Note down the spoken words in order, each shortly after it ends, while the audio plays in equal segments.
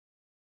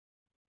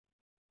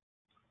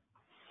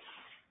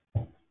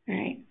All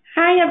right.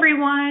 Hi,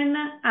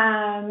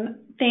 everyone.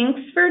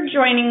 Thanks for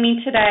joining me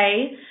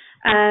today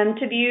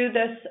to view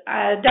this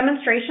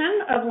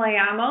demonstration of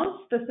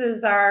Leamos. This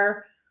is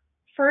our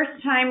first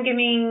time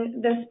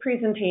giving this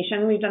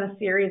presentation. We've done a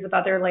series of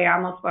other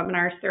Leamos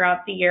webinars throughout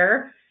the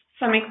year,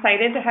 so I'm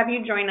excited to have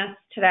you join us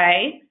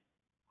today.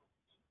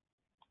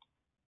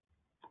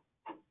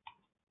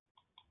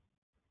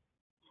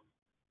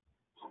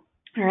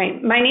 All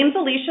right, my name's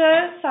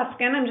Alicia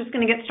Suskin. I'm just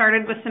going to get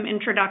started with some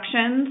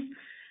introductions.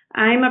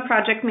 I'm a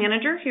project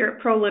manager here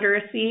at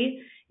ProLiteracy,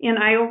 and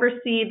I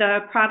oversee the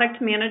product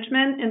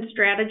management and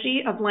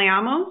strategy of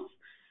Leamos.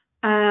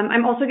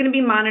 I'm also going to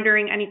be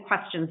monitoring any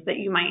questions that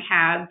you might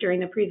have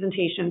during the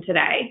presentation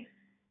today.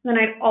 Then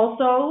I'd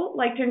also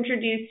like to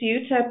introduce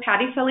you to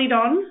Patty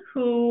Felidon,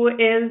 who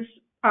is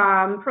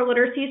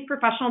ProLiteracy's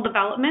professional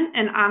development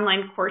and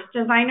online course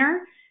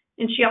designer,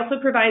 and she also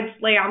provides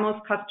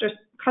Leamos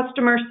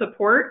customer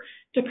support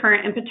to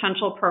current and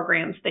potential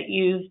programs that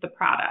use the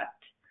product.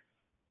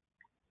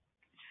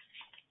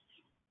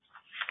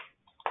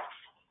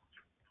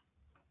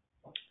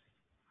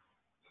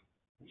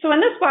 So in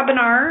this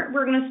webinar,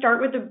 we're going to start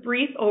with a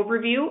brief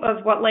overview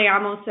of what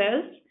Leamos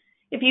is.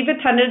 If you've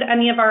attended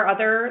any of our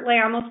other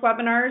Leamos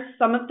webinars,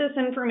 some of this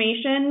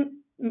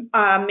information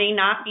may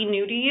not be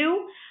new to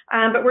you,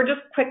 but we're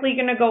just quickly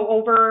going to go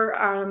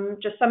over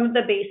just some of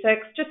the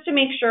basics just to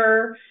make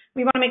sure,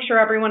 we want to make sure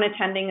everyone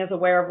attending is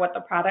aware of what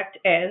the product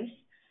is.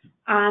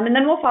 And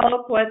then we'll follow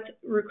up with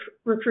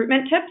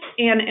recruitment tips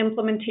and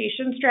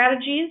implementation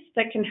strategies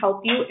that can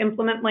help you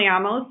implement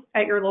Leamos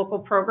at your local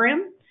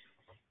program.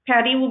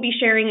 Patty will be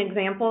sharing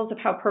examples of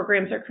how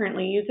programs are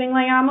currently using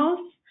Leamos.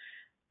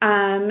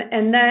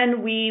 And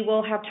then we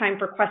will have time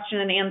for question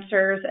and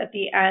answers at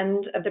the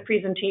end of the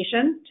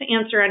presentation to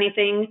answer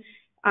anything,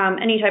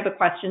 any type of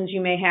questions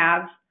you may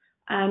have.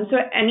 So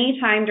at any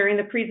time during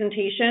the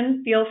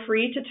presentation, feel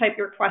free to type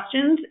your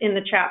questions in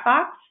the chat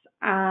box.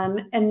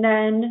 And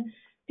then,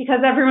 because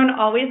everyone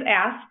always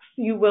asks,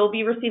 you will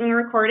be receiving a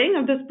recording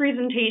of this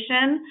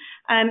presentation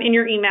in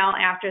your email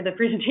after the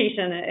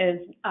presentation is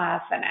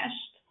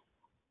finished.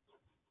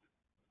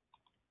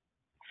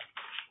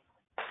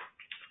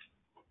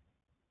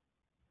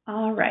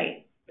 All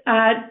right.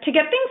 To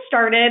get things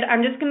started,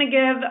 I'm just going to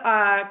give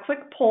a quick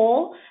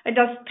poll.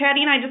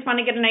 Patty and I just want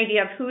to get an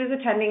idea of who is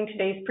attending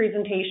today's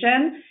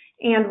presentation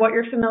and what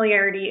your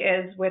familiarity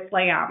is with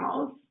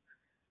Leamos.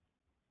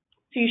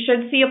 So you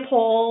should see a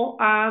poll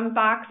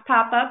box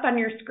pop up on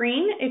your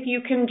screen. If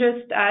you can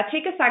just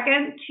take a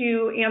second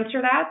to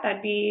answer that,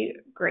 that'd be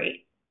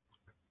great.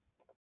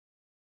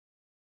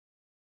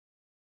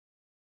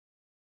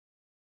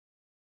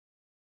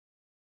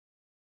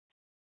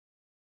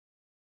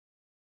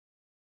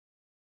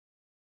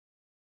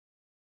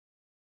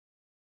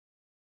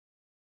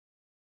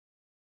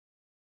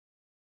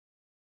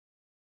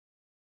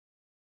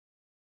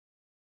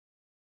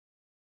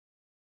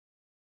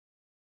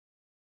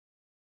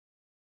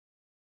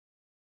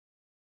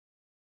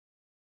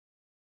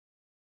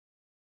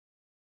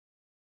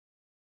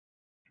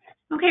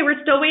 Okay,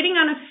 we're still waiting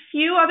on a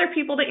few other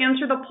people to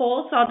answer the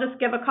poll, so I'll just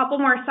give a couple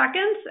more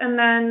seconds and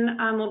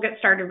then we'll get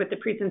started with the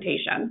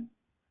presentation.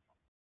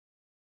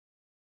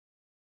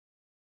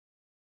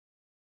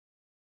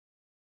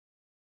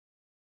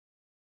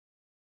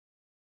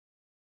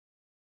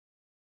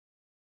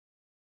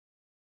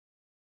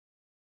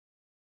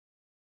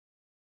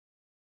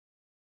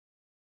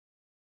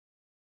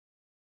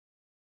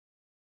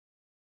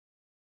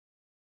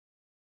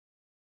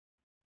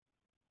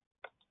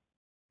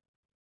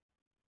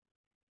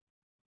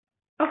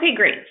 Okay,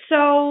 great.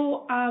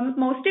 So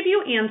most of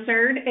you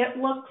answered. It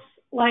looks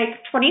like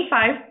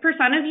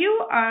 25% of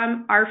you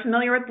are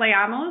familiar with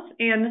Leamos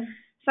and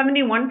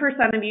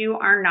 71% of you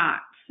are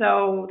not.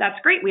 So that's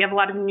great. We have a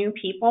lot of new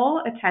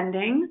people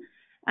attending.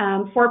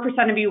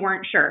 4% of you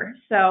weren't sure.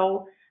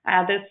 So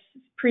this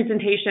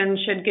presentation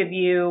should give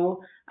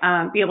you,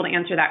 be able to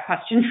answer that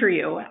question for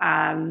you.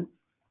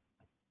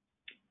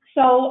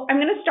 So I'm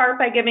going to start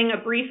by giving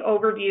a brief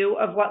overview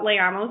of what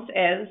Leamos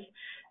is.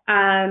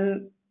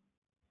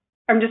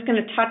 I'm just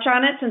going to touch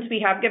on it since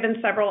we have given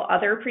several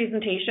other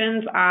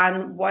presentations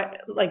on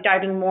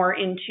diving more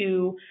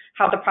into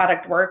how the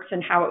product works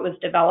and how it was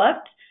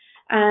developed.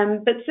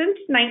 But since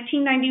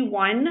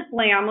 1991,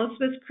 Leamos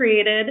was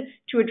created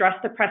to address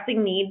the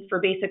pressing need for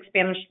basic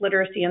Spanish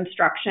literacy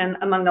instruction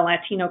among the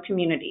Latino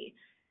community.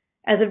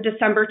 As of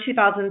December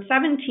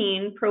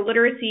 2017,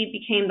 ProLiteracy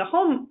became the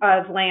home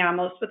of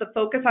Leamos with a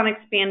focus on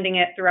expanding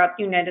it throughout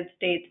the United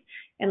States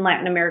and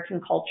Latin American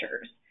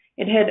cultures.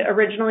 It had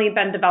originally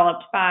been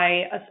developed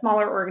by a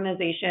smaller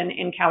organization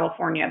in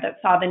California that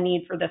saw the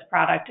need for this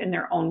product in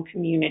their own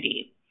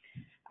community.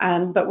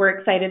 But we're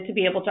excited to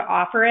be able to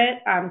offer it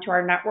to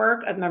our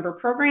network of member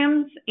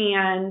programs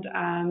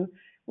and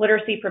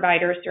literacy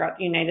providers throughout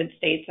the United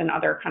States and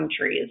other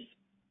countries.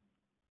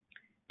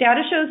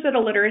 Data shows that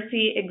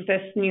illiteracy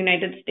exists in the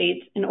United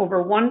States, and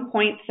over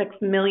 1.6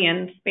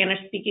 million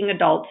Spanish-speaking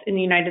adults in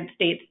the United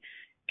States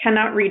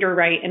cannot read or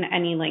write in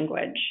any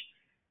language.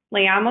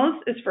 Leamos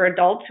is for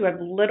adults who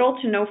have little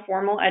to no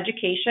formal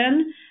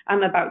education,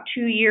 about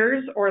 2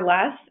 years or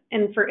less,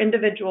 and for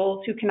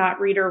individuals who cannot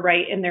read or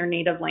write in their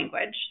native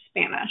language,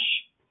 Spanish.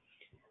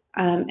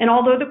 And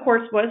although the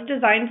course was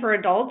designed for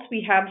adults,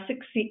 we have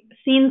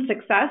seen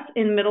success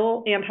in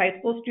middle and high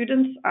school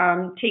students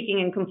taking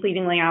and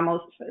completing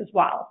Leamos as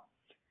well.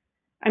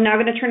 I'm now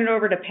going to turn it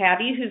over to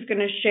Patty, who's going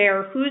to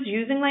share who's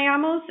using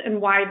Leamos and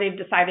why they've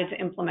decided to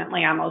implement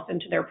Leamos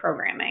into their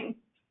programming.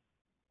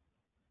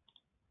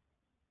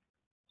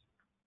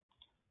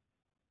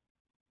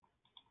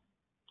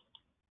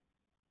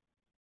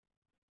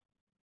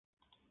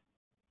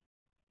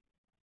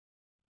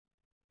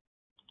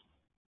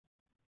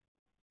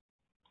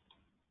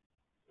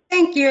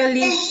 Thank you,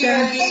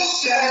 Alicia.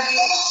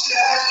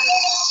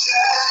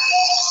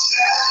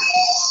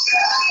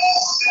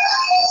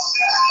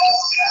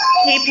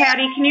 Hey,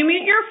 Patty, can you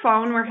mute your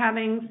phone? We're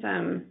having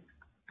some,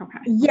 okay.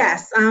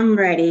 Yes, I'm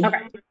ready. Okay.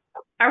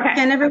 Okay.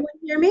 Can everyone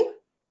hear me?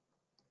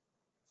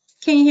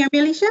 Can you hear me,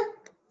 Alicia?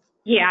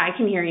 Yeah, I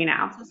can hear you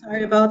now. So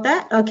sorry about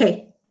that.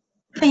 Okay.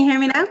 Can you hear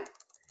me now?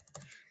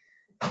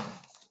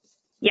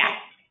 Yeah.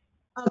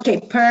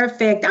 Okay,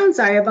 perfect. I'm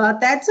sorry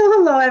about that. So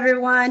hello,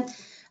 everyone.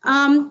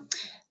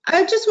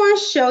 I just want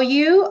to show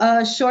you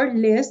a short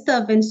list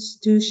of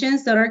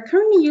institutions that are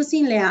currently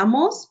using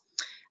Leamos.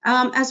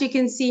 As you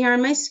can see here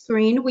on my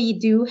screen, we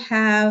do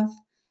have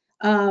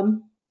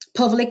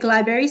public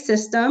library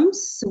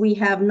systems. We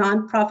have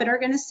nonprofit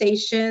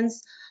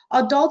organizations,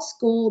 adult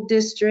school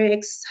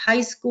districts,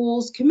 high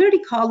schools, community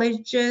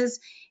colleges,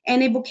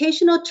 and a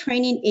vocational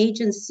training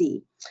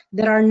agency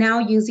that are now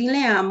using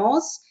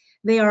Leamos.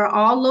 They are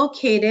all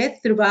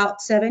located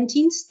throughout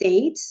 17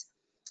 states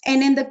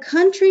and in the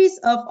countries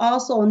of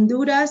also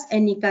Honduras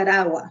and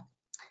Nicaragua.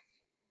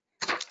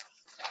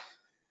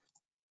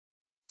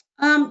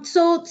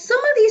 So some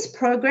of these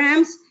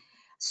programs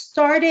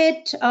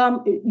started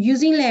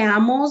using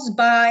Leamos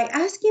by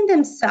asking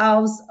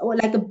themselves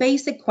like a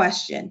basic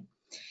question.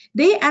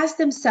 They asked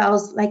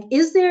themselves, like,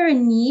 is there a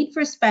need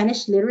for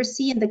Spanish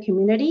literacy in the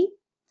community?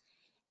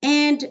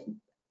 And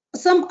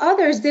some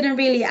others didn't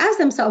really ask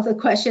themselves the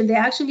question. They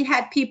actually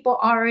had people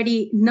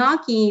already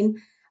knocking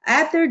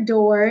at their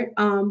door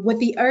with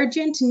the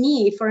urgent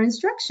need for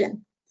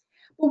instruction.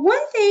 But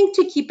one thing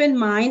to keep in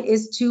mind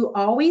is to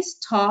always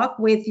talk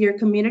with your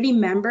community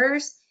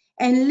members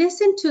and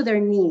listen to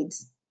their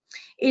needs.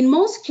 In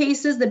most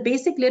cases, the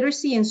basic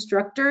literacy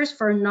instructors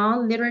for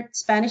non-literate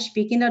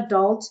Spanish-speaking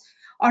adults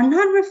are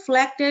not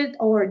reflected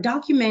or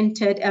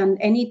documented on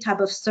any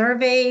type of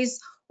surveys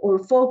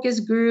or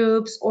focus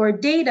groups or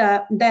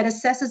data that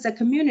assesses a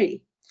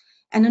community.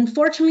 And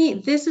unfortunately,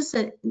 this is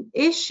an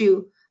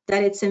issue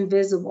that it's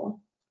invisible.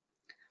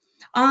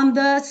 On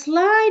the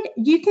slide,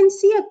 you can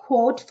see a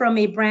quote from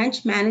a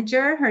branch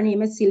manager. Her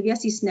name is Silvia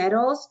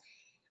Cisneros.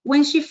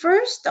 When she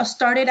first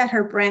started at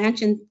her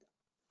branch in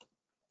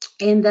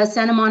the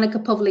Santa Monica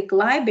Public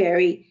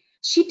Library,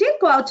 she did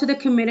go out to the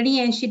community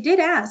and she did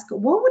ask,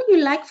 what would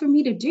you like for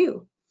me to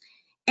do?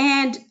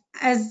 And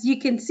as you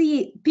can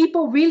see,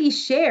 people really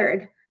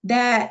shared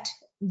that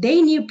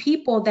they knew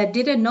people that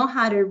didn't know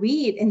how to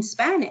read in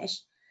Spanish.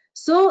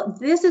 So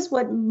this is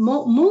what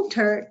moved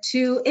her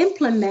to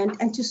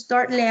implement and to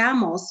start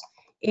Leamos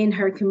in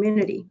her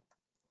community.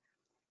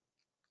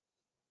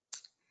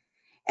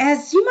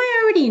 As you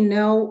might already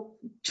know,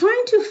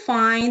 trying to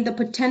find the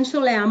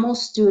potential Leamos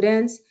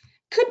students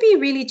could be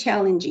really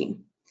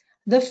challenging.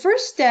 The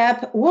first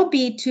step will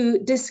be to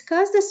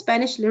discuss the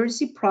Spanish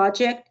literacy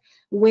project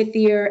with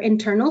your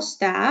internal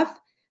staff,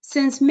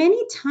 since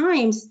many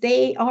times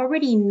they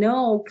already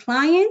know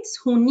clients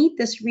who need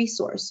this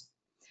resource.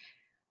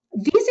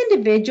 These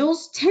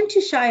individuals tend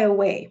to shy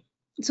away,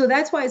 so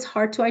that's why it's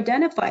hard to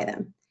identify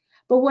them.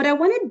 But what I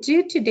want to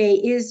do today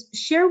is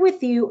share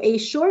with you a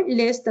short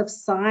list of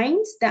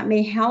signs that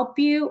may help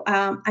you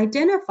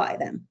identify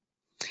them.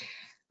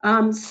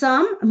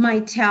 Some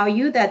might tell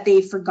you that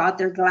they forgot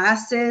their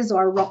glasses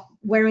or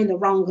wearing the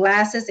wrong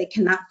glasses, they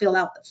cannot fill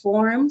out the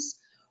forms,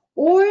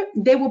 or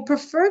they will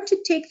prefer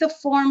to take the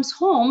forms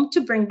home to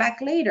bring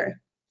back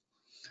later.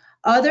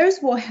 Others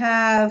will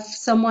have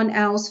someone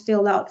else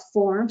fill out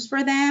forms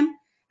for them.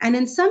 And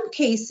in some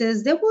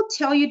cases, they will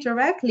tell you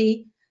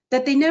directly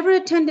that they never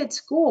attended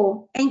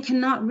school and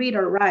cannot read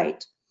or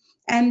write.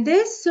 And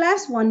this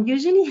last one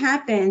usually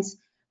happens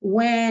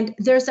when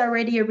there's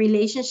already a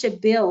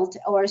relationship built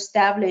or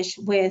established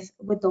with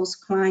those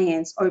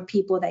clients or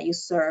people that you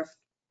serve.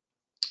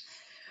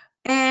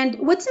 And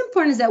what's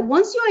important is that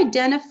once you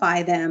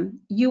identify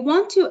them, you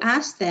want to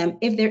ask them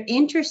if they're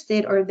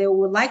interested or if they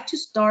would like to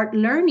start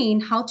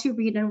learning how to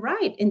read and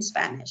write in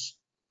Spanish.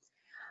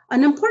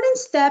 An important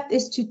step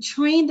is to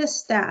train the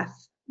staff,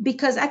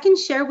 because I can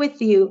share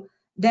with you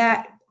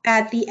that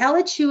at the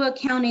Alachua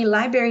County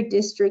Library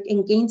District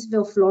in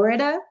Gainesville,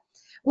 Florida,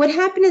 what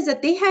happened is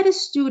that they had a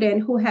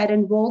student who had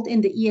enrolled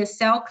in the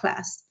ESL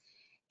class.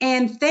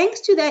 And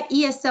thanks to that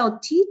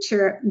ESL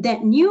teacher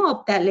that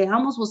knew that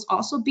Leamos was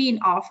also being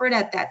offered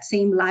at that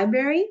same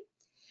library,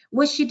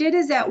 What she did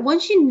is that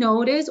once she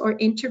noticed or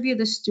interviewed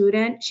the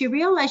student, she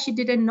realized she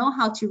didn't know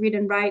how to read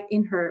and write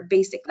in her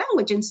basic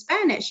language, in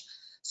Spanish.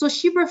 So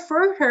she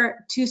referred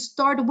her to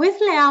start with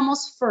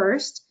Leamos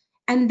first,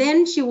 and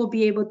then she will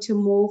be able to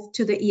move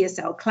to the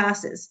ESL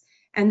classes.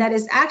 And that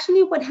is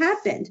actually what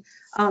happened.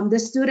 The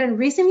student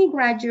recently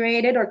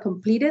graduated or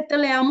completed the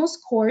Leamos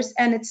course,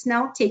 and it's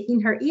now taking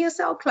her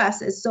ESL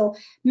classes. So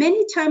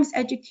many times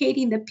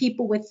educating the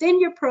people within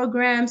your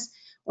programs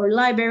or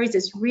libraries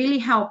is really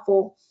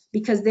helpful,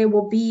 because they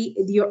will be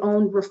your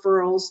own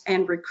referrals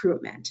and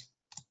recruitment.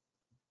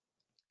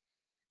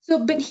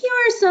 So, but here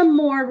are some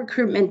more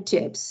recruitment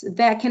tips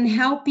that can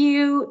help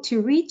you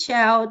to reach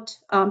out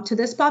to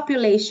this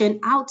population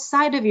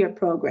outside of your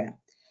program.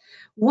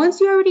 Once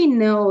you already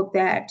know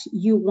that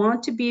you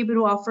want to be able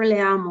to offer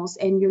Leamos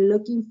and you're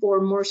looking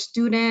for more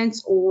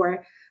students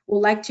or would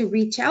like to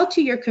reach out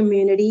to your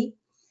community,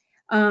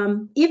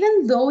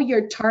 even though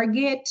your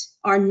target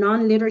are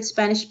non-literate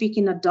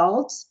Spanish-speaking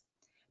adults,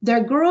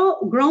 their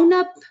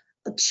grown-up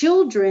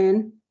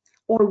children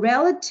or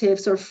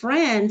relatives or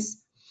friends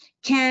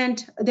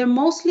they're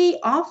mostly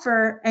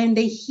offer and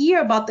they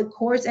hear about the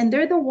course, and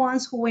they're the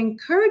ones who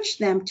encourage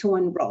them to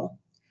enroll.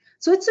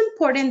 So it's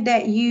important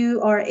that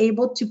you are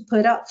able to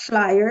put out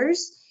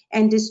flyers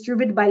and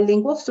distribute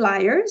bilingual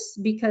flyers,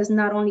 because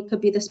not only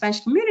could be the Spanish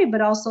community,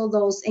 but also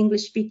those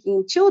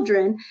English-speaking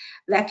children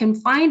that can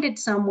find it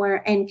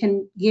somewhere and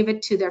can give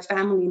it to their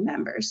family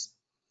members.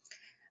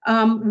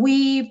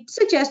 We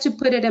suggest to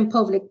put it in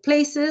public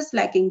places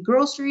like in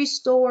grocery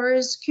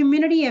stores,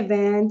 community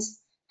events,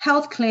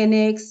 health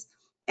clinics,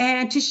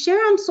 and to share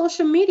on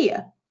social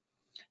media.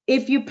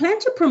 If you plan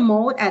to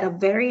promote at a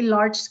very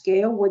large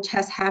scale, which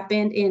has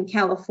happened in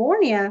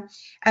California,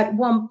 at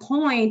one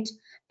point,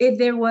 if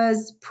there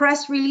was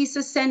press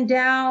releases sent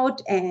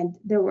out and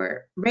there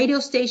were radio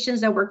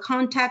stations that were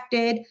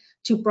contacted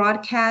to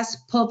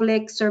broadcast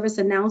public service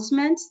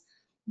announcements,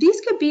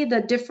 these could be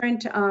the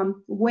different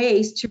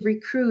ways to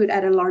recruit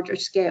at a larger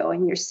scale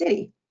in your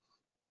city.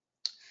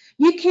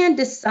 You can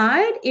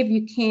decide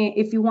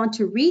if you want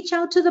to reach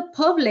out to the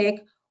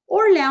public,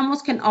 or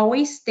Leamos can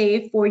always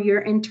stay for your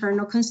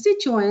internal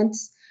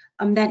constituents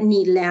that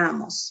need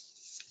Leamos.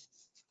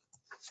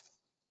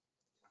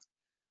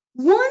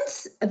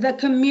 Once the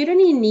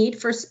community need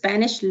for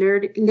Spanish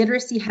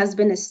literacy has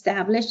been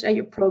established at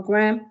your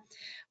program,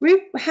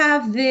 we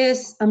have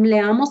this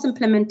Leamos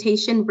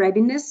implementation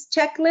readiness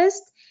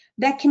checklist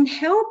that can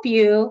help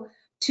you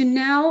to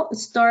now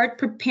start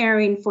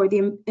preparing for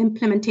the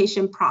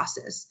implementation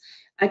process.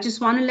 I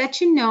just want to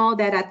let you know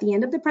that at the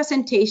end of the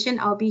presentation,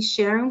 I'll be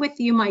sharing with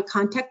you my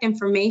contact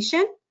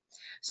information.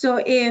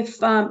 So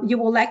if you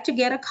would like to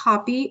get a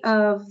copy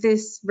of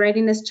this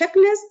readiness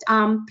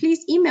checklist,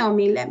 please email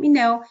me, let me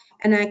know,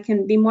 and I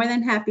can be more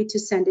than happy to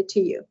send it to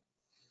you.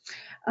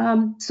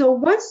 So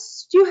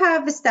once you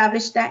have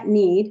established that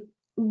need,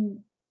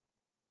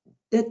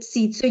 let's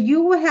see, so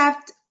you will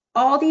have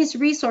all these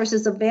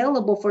resources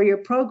available for your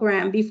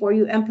program before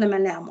you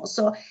implement Leamos.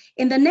 So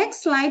in the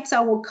next slides, I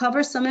will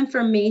cover some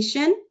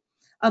information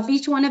of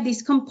each one of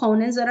these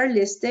components that are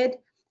listed,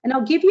 and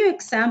I'll give you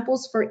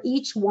examples for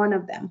each one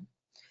of them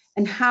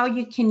and how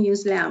you can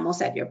use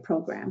Leamos at your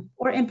program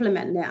or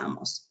implement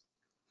Leamos.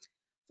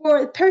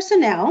 For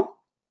personnel,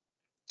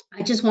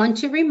 I just want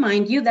to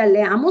remind you that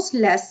Leamos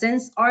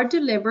lessons are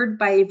delivered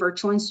by a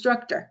virtual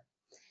instructor,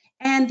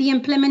 and the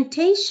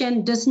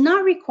implementation does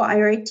not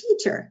require a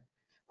teacher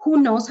who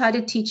knows how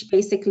to teach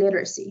basic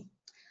literacy.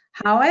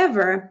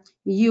 However,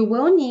 you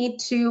will need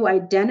to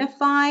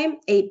identify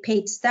a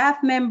paid staff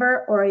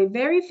member or a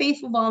very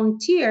faithful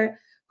volunteer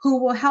who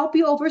will help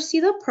you oversee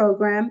the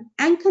program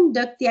and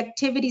conduct the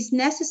activities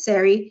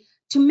necessary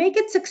to make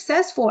it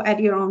successful at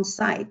your own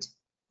site.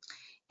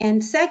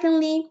 And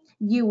secondly,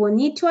 you will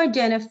need to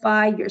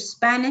identify your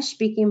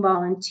Spanish-speaking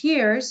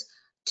volunteers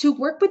to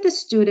work with the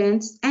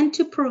students and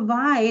to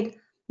provide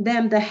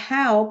them the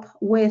help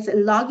with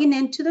logging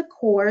into the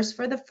course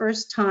for the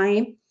first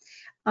time,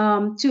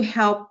 to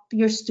help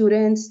your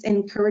students,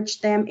 encourage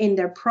them in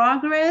their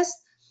progress,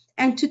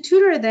 and to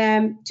tutor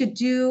them to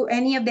do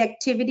any of the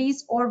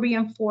activities or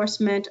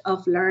reinforcement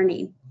of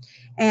learning.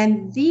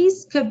 And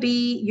these could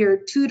be your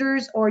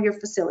tutors or your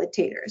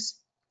facilitators.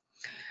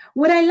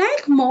 What I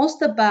like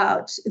most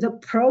about the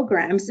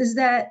programs is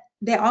that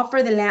they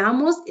offer the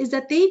Leamos is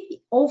that they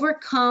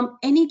overcome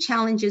any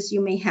challenges you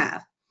may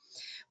have.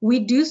 We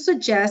do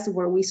suggest,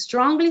 or we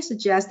strongly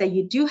suggest, that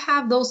you do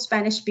have those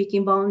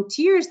Spanish-speaking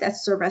volunteers that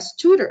serve as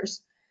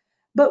tutors.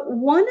 But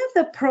one of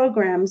the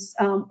programs,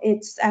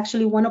 it's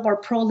actually one of our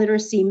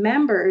pro-literacy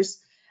members,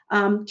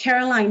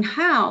 Caroline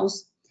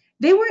House,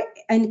 they were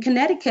in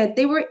Connecticut,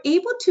 they were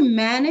able to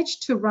manage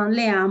to run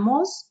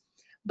Leamos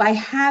by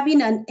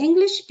having an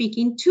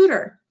English-speaking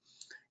tutor.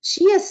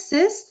 She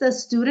assists the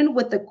student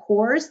with the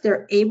course.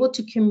 They're able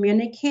to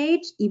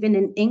communicate even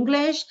in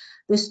English.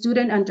 The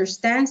student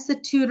understands the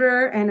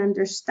tutor and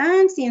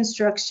understands the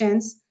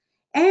instructions,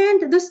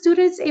 and the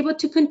student is able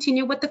to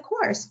continue with the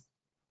course.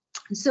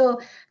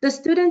 So the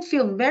students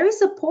feel very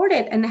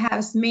supported and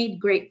has made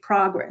great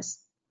progress.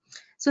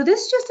 So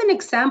this is just an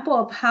example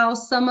of how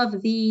some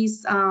of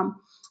these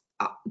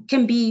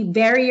can be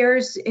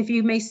barriers, if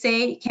you may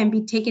say, can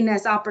be taken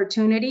as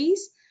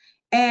opportunities.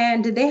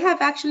 And they have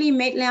actually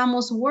made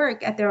Leamos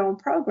work at their own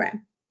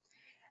program.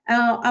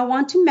 I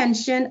want to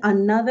mention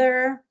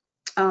another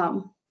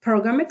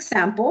program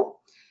example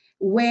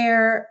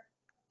where,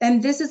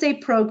 and this is a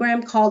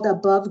program called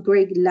Above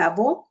Grade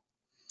Level.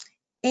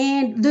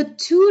 And the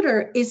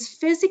tutor is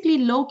physically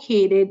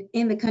located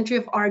in the country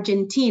of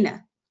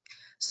Argentina.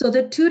 So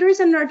the tutors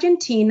in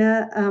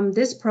Argentina,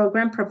 this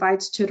program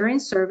provides tutoring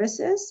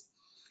services,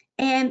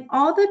 and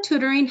all the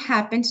tutoring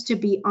happens to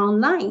be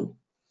online.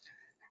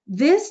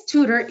 This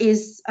tutor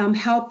is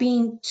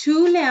helping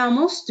two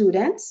Leamos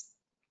students.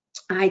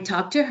 I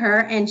talked to her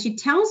and she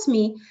tells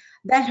me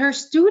that her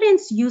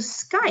students use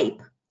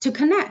Skype to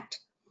connect.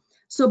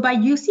 So by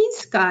using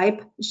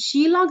Skype,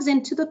 she logs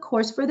into the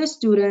course for the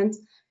students.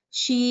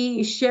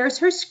 She shares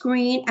her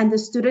screen and the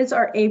students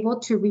are able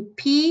to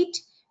repeat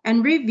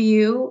and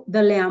review the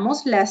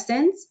Leamos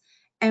lessons.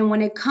 And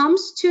when it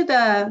comes to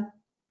the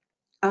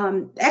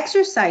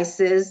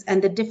exercises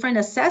and the different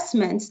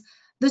assessments,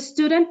 the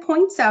student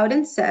points out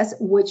and says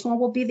which one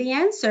will be the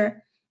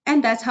answer.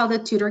 And that's how the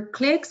tutor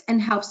clicks and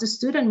helps the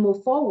student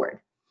move forward.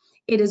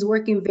 It is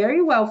working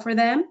very well for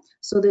them.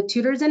 So the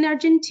tutors in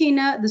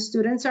Argentina, the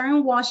students are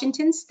in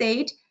Washington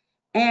State,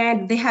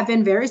 and they have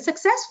been very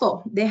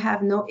successful. They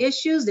have no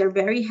issues. They're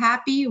very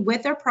happy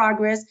with their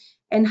progress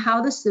and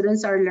how the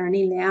students are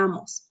learning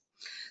Leamos.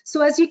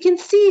 So as you can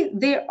see,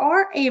 there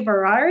are a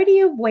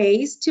variety of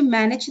ways to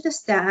manage the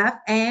staff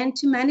and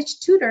to manage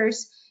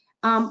tutors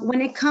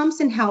when it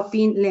comes in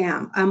helping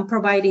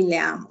providing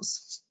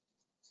Leamos.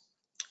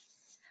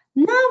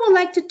 Now I would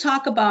like to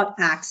talk about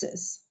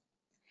access.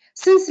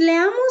 Since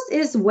Leamos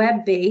is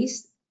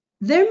web-based,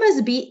 there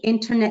must be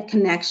internet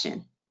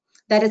connection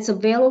that is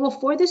available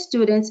for the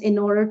students in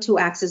order to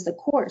access the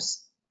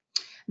course.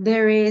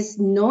 There is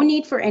no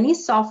need for any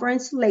software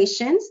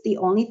installations. The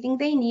only thing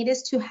they need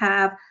is to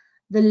have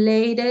the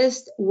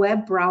latest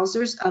web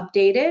browsers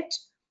updated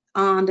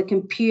on the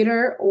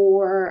computer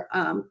or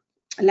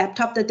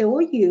laptop that they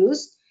will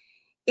use.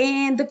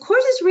 And the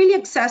course is really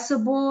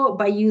accessible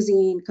by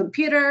using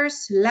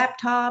computers,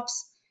 laptops.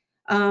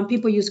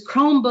 People use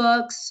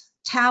Chromebooks,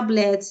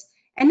 tablets,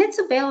 and it's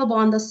available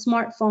on the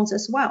smartphones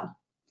as well.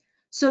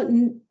 So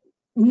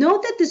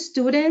note that the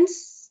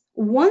students,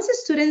 once the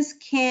students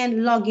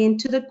can log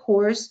into the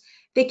course,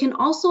 they can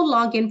also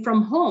log in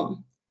from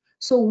home.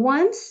 So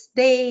once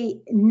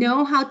they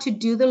know how to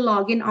do the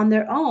login on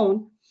their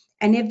own,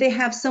 and if they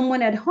have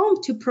someone at home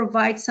to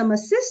provide some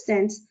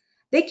assistance,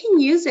 they can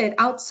use it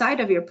outside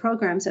of your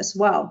programs as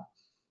well,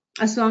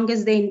 as long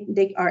as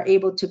they are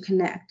able to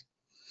connect.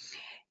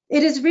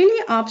 It is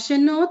really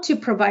optional to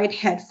provide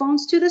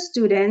headphones to the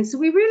students.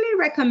 We really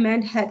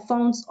recommend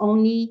headphones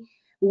only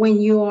when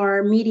you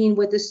are meeting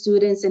with the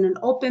students in an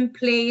open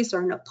place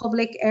or in a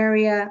public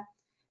area.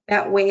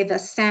 That way the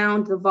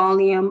sound, the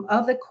volume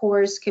of the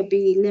course could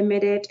be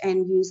limited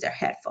and use their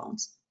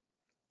headphones.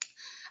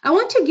 I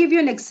want to give you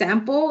an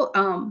example.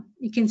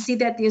 You can see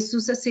that the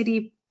Azusa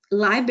City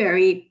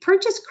Library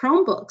purchased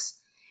Chromebooks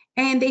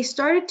and they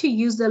started to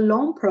use the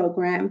loan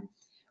program.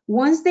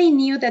 Once they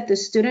knew that the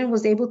student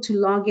was able to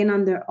log in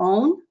on their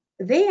own,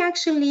 they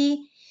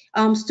actually,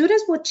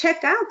 students would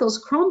check out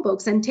those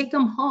Chromebooks and take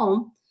them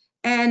home.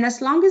 And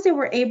as long as they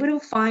were able to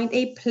find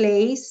a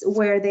place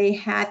where they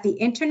had the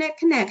internet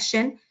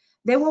connection,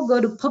 they will go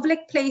to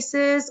public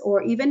places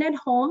or even at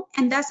home,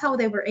 and that's how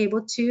they were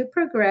able to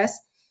progress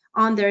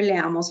on their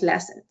Leamos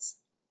lessons.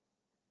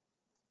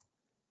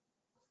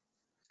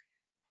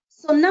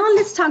 So now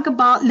let's talk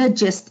about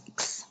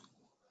logistics.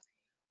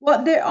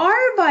 Well, there are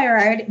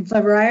a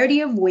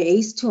variety of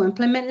ways to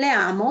implement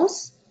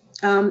Leamos.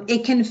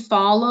 It can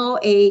follow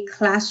a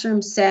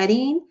classroom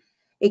setting.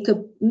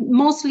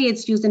 Mostly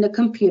it's used in a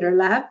computer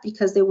lab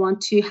because they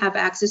want to have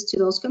access to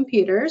those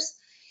computers.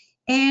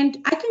 And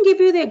I can give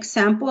you the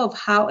example of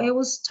how it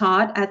was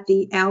taught at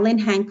the Allen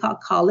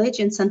Hancock College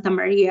in Santa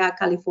Maria,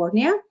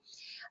 California.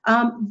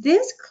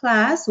 This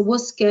class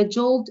was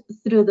scheduled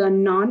through the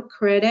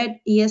non-credit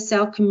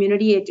ESL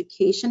Community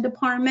Education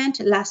Department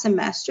last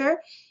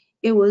semester.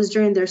 It was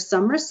during their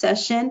summer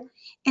session,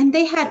 and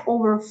they had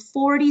over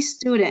 40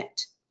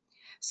 students.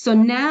 So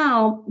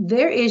now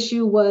their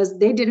issue was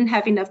they didn't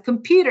have enough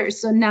computers.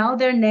 So now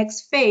their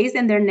next phase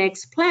and their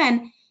next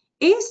plan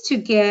is to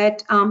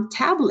get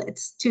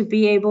tablets to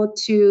be able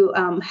to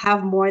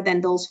have more than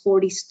those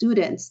 40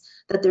 students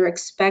that they're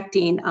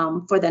expecting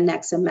for the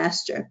next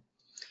semester.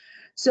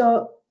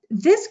 So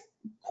this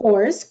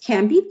course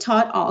can be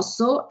taught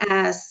also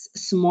as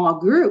small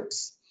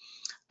groups.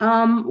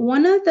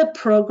 One of the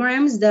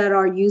programs that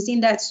are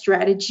using that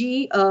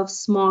strategy of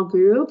small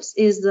groups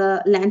is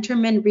the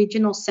Lanterman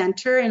Regional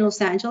Center in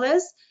Los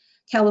Angeles,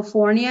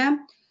 California,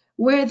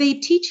 where they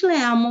teach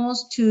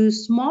Leamos to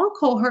small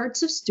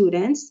cohorts of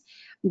students.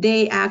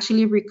 They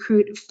actually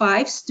recruit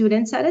 5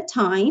 students at a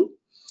time,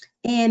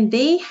 and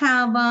they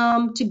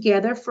have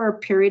together for a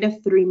period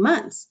of 3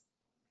 months.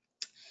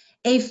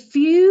 A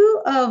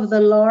few of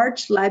the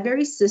large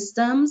library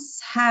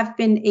systems have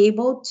been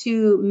able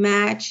to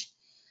match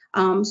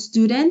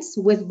students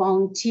with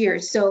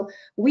volunteers. So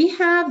we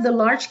have the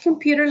large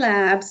computer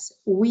labs,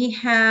 we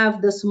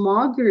have the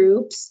small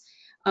groups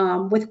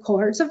with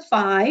cohorts of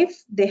 5.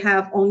 They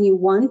have only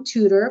one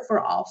tutor for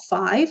all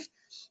 5.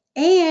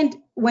 And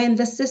when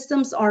the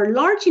systems are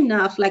large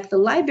enough, like the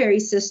library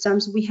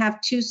systems, we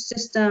have 2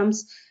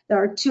 systems. There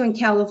are 2 in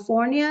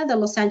California, the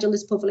Los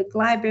Angeles Public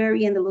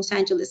Library and the Los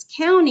Angeles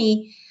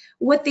County.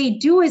 What they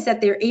do is that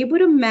they're able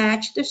to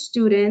match the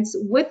students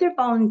with their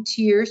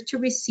volunteers to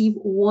receive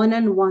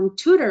one-on-one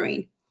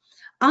tutoring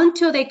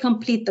until they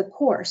complete the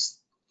course.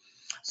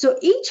 So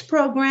each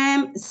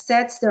program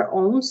sets their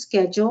own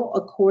schedule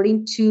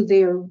according to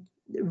their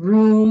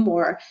room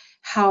or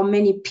how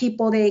many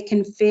people they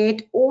can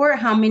fit or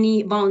how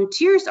many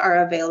volunteers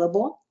are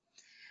available.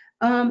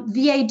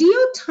 The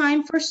ideal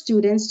time for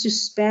students to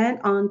spend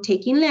on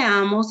taking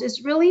Leamos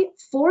is really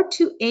 4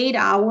 to 8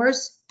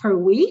 hours per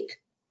week,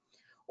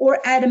 or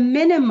at a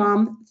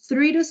minimum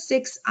 3 to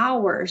 6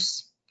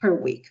 hours per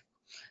week.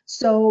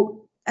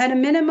 So at a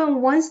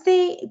minimum, once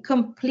they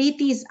complete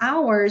these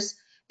hours,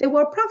 they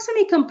will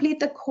approximately complete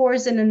the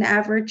course in an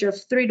average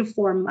of 3 to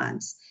 4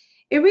 months.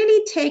 It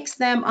really takes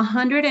them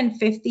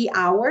 150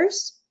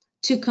 hours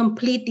to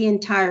complete the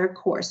entire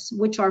course,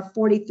 which are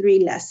 43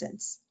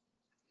 lessons.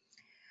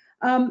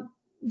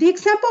 The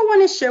example I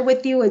want to share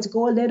with you is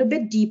go a little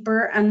bit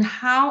deeper on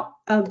how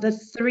of the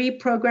 3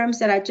 programs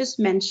that I just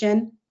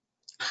mentioned,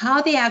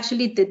 how they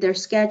actually did their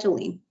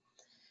scheduling.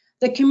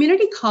 The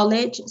community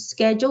college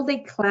scheduled a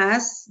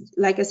class,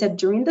 like I said,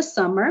 during the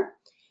summer,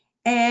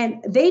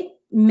 and they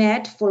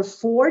met for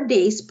 4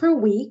 days per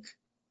week.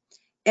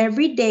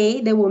 Every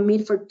day they will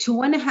meet for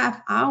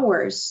 2.5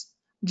 hours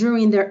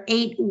during their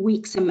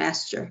 8-week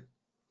semester.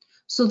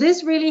 So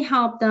this really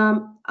helped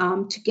them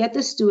to get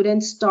the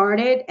students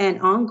started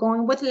and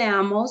ongoing with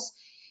Leamos.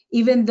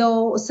 Even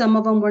though some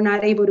of them were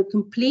not able to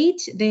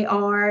complete, they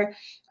are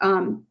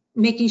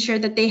making sure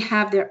that they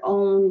have their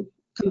own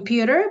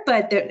computer,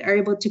 but they're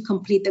able to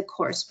complete the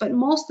course. But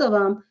most of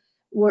them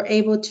were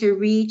able to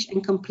reach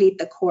and complete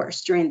the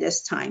course during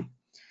this time.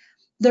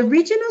 The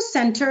regional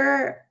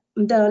center,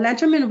 the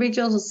Lanterman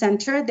Regional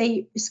Center,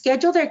 they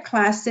schedule their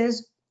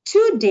classes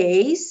 2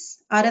 days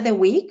out of the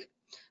week.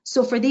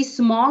 So for these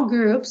small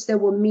groups, they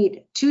will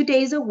meet 2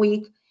 days a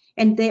week,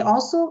 and they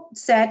also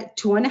set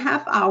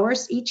 2.5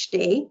 hours each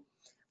day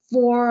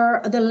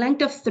for the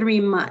length of 3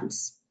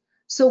 months.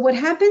 So what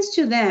happens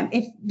to them,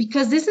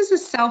 because this is a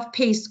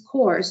self-paced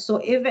course, so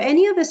if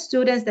any of the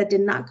students that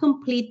did not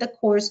complete the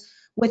course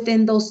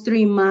within those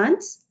 3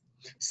 months,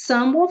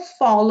 some will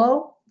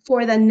follow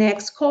for the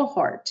next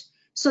cohort.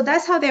 So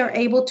that's how they're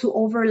able to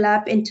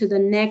overlap into the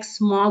next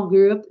small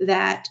group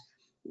that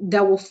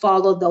will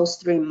follow those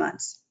 3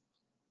 months.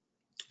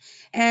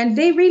 And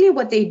they really,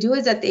 what they do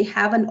is that they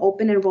have an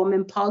open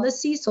enrollment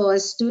policy. So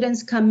as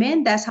students come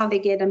in, that's how they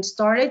get them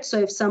started. So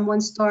if someone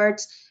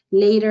starts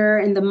later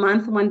in the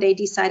month when they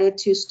decided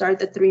to start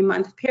the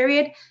 3-month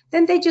period,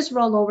 then they just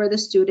roll over the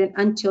student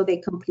until they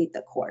complete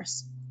the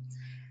course.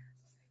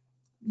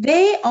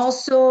 They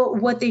also,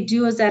 what they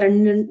do is that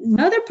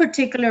another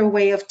particular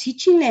way of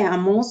teaching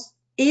Leamos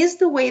is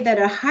the way that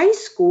a high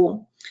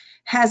school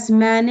has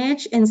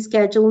managed in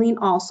scheduling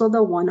also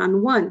the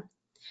one-on-one.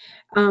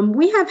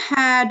 We have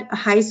had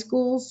high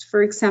schools,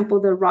 for example,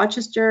 the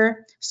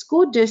Rochester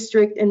School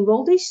District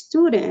enrolled a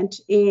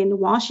student in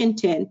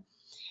Washington.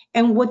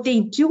 And what they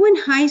do in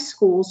high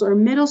schools or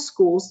middle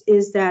schools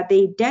is that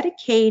they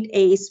dedicate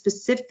a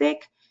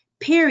specific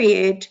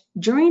period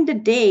during the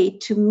day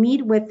to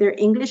meet with their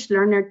English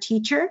learner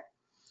teacher,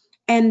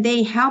 and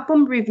they help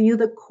them review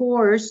the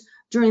course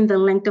during the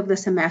length of the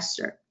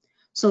semester.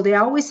 So they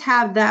always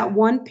have that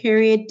one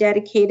period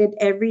dedicated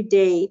every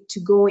day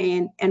to go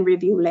in and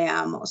review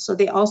Leamos. So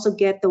they also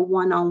get the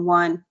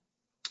one-on-one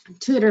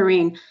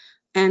tutoring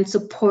and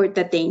support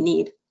that they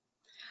need.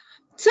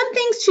 Some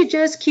things to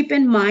just keep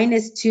in mind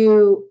is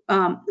to,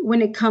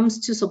 when it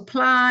comes to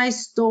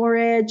supplies,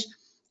 storage,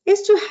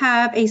 is to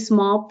have a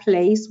small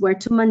place where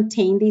to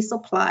maintain these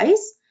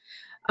supplies.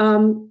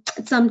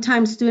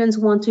 Sometimes students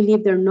want to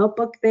leave their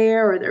notebook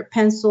there or their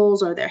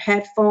pencils or their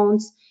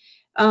headphones.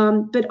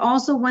 But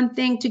also one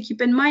thing to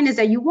keep in mind is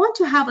that you want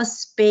to have a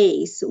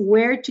space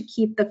where to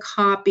keep the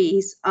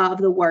copies of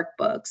the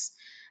workbooks.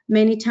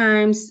 Many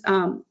times,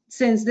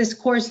 since this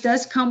course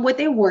does come with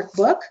a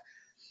workbook,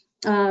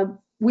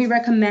 we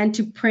recommend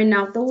to print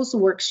out those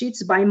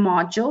worksheets by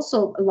module.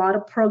 So a lot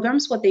of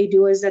programs, what they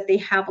do is that they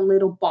have a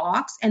little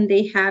box and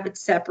they have it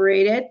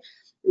separated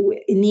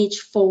in each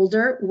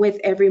folder with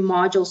every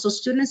module. So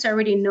students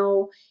already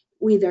know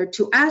either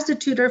to ask the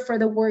tutor for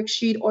the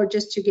worksheet or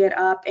just to get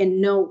up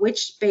and know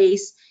which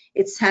space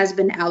it has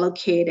been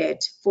allocated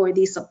for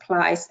these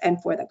supplies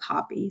and for the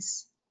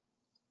copies.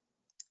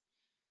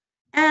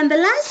 And the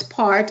last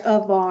part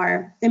of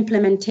our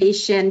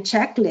implementation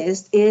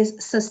checklist is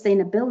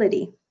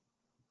sustainability.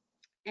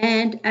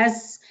 And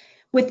as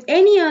with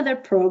any other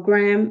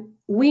program,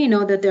 we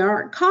know that there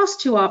are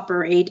costs to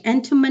operate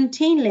and to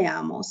maintain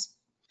Leamos.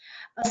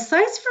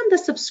 Aside from the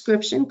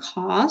subscription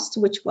cost,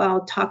 which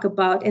I'll talk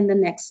about in the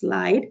next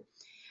slide,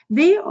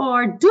 they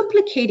are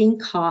duplicating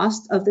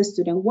costs of the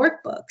student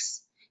workbooks.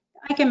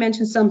 I can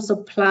mention some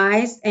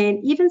supplies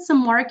and even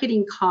some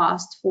marketing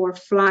costs for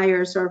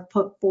flyers or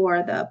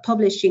for the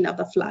publishing of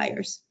the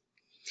flyers.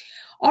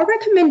 Our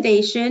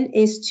recommendation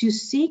is to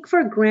seek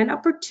for grant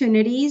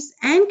opportunities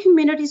and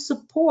community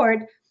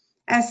support,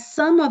 as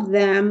some of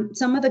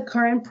the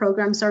current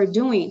programs are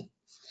doing.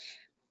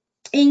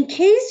 In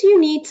case you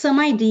need some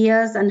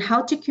ideas on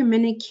how to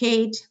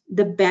communicate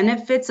the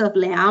benefits of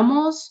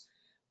Leamos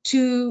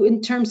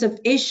in terms of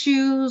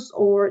issues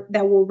or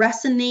that will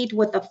resonate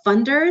with the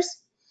funders,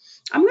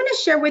 I'm going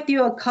to share with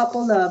you a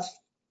couple of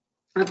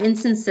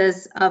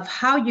instances of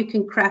how you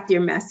can craft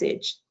your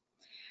message.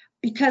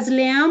 Because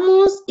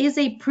Leamos is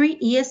a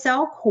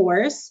pre-ESL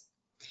course,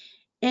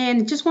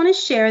 and just want to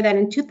share that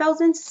in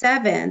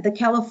 2007, the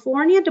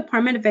California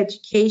Department of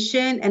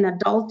Education and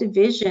Adult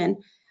Division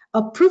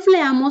approved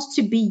Leamos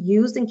to be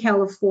used in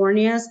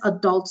California's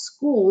adult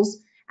schools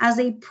as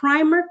a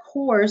primer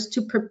course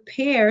to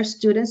prepare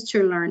students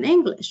to learn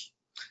English.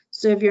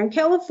 So if you're in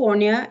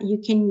California, you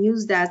can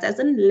use that as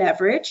a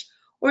leverage,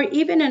 or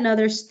even in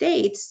other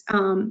states,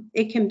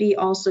 it can be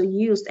also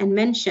used and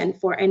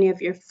mentioned for any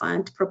of your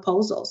fund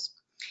proposals.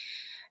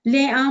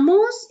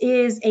 Leamos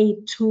is a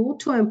tool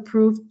to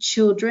improve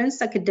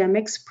children's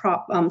academic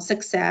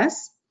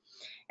success.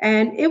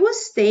 And it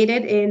was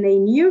stated in a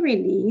new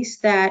release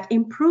that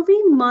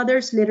improving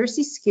mothers'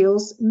 literacy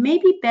skills may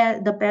be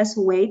the best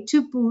way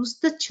to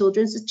boost the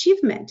children's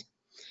achievement.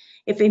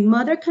 If a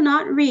mother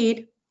cannot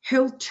read,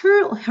 her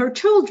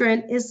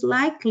children is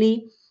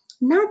likely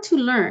not to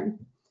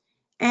learn.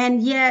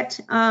 And yet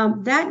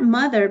that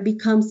mother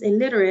becomes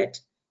illiterate.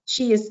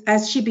 As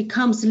the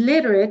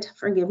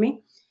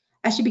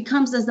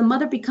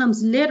mother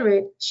becomes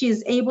literate, she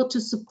is able to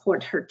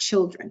support her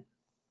children.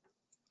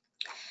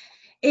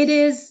 It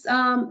is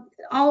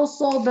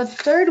also the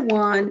third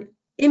one.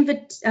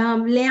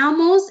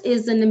 Leamos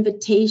is an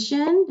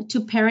invitation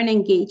to parent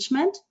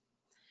engagement.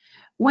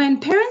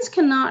 When parents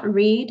cannot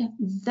read,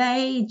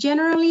 they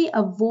generally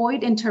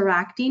avoid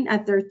interacting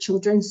at their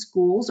children's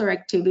schools or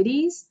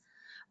activities.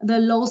 The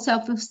low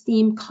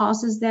self-esteem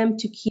causes them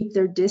to keep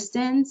their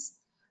distance.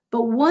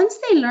 But once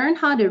they learn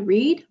how to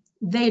read,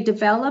 they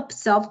develop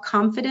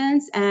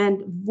self-confidence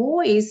and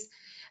voice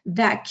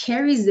that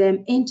carries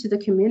them into the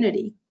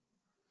community.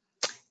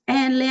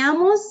 And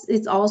Leamos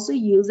is also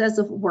used as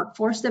a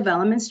workforce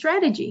development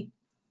strategy.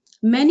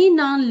 Many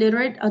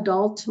non-literate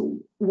adult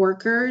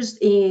workers,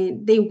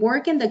 they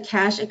work in the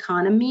cash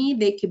economy.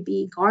 They could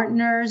be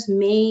gardeners,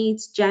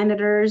 maids,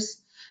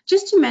 janitors,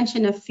 just to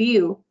mention a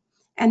few.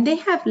 And they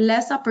have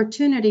less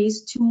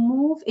opportunities to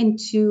move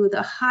into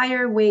the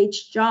higher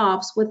wage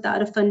jobs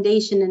without a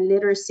foundation in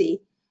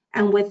literacy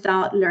and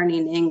without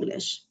learning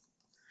English.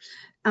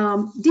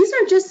 These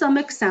are just some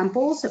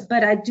examples,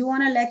 but I do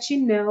want to let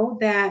you know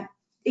that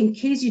in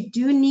case you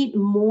do need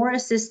more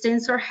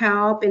assistance or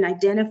help in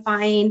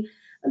identifying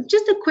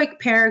just a quick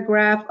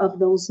paragraph of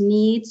those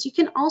needs, you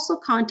can also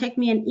contact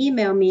me and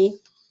email me,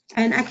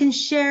 and I can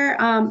share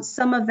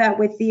some of that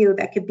with you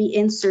that could be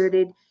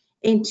inserted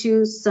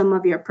into some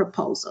of your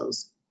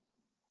proposals.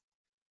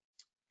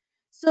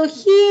 So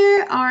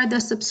here are the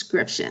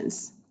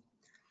subscriptions.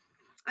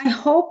 I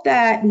hope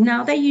that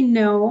now that you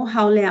know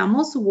how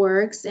Leamos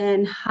works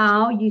and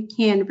how you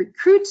can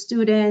recruit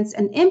students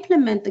and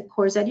implement the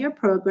course at your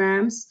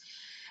programs,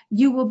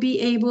 you will be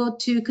able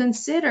to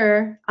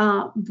consider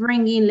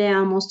bringing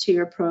Leamos to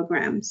your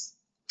programs.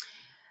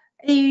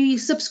 A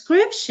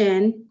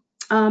subscription,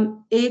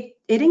 it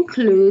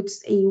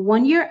includes a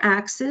 1-year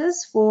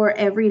access for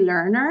every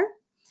learner.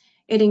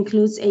 It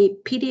includes a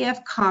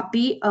PDF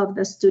copy of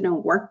the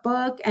student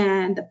workbook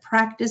and the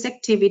practice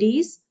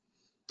activities.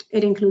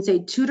 It includes a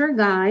tutor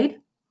guide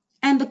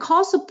and the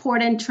call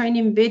support and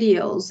training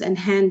videos and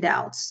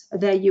handouts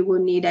that you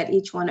will need at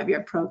each one of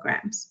your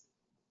programs.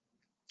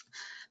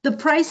 The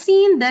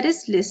pricing that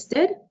is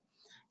listed,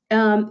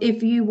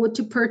 if you were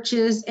to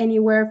purchase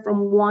anywhere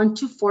from 1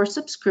 to 4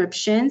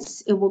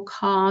 subscriptions, it will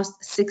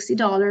cost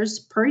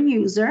 $60 per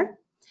user.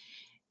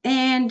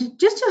 And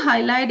just to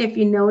highlight, if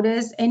you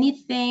notice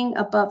anything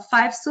above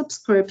 5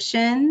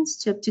 subscriptions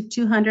to up to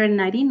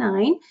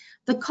 $299,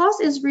 the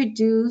cost is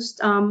reduced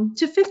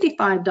to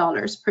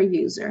 $55 per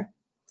user.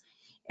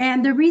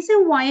 And the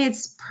reason why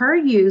it's per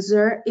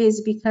user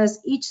is because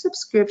each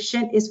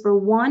subscription is for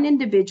one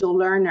individual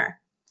learner.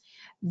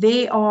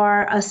 They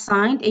are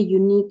assigned a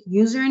unique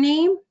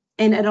username,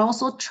 and it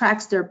also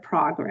tracks their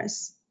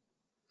progress.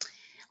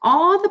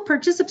 All the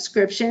purchase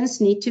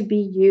subscriptions need to be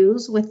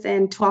used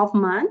within 12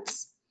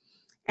 months.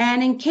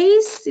 And in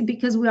case,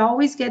 because we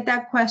always get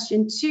that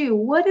question too,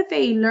 what if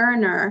a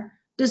learner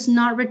does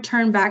not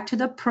return back to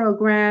the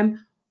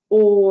program,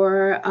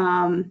 or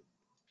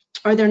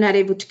they're not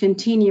able to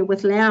continue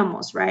with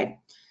Leamos, right?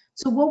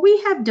 So what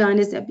we have done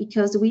is that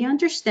because we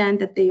understand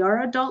that they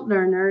are adult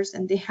learners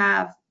and they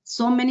have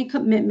so many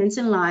commitments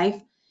in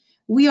life,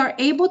 we are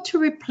able to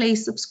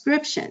replace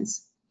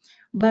subscriptions.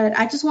 but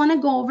I just want to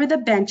go over the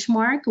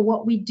benchmark.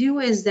 What we do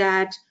is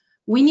that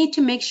we need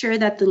to make sure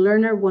that the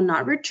learner will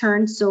not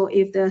return. So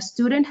if the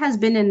student has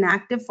been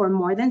inactive for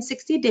more than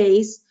 60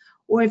 days,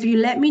 or if you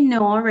let me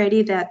know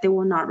already that they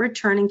will not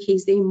return in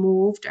case they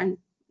moved and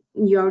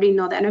you already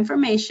know that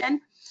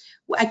information,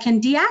 I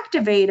can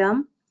deactivate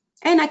them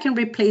and I can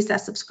replace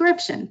that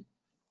subscription,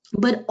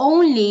 but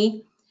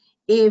only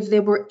if they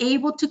were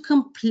able to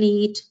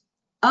complete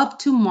up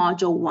to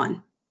module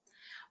 1.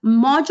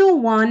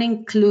 Module 1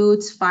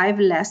 includes 5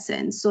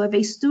 lessons. So if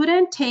a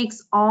student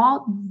takes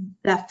all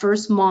that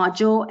first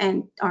module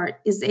and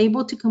is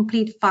able to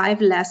complete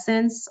 5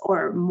 lessons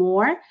or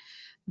more,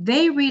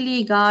 they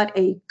really got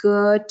a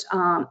good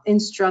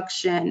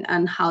instruction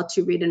on how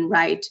to read and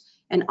write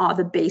and all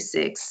the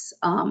basics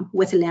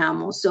with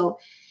Leamos. So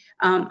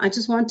I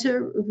just want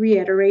to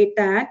reiterate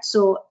that.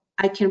 So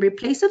I can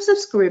replace a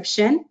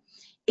subscription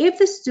if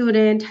the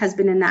student has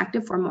been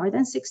inactive for more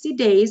than 60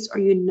 days, or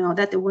you know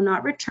that they will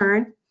not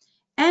return,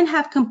 and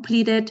have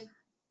completed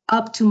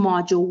up to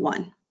module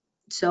 1.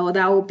 So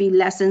that will be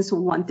lessons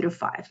 1 through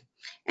 5.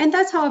 And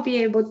that's how I'll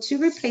be able to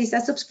replace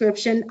that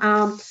subscription.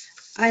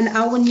 And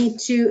I will need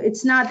to,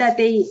 it's not that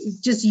they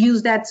just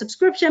use that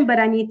subscription, but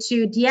I need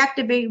to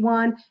deactivate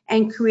one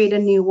and create a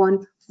new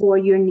one for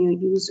your new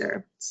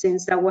user,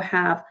 since that will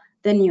have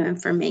the new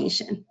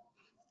information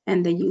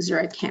and the user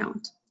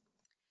account.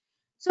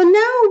 So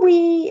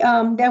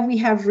now that we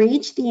have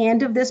reached the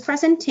end of this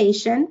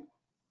presentation,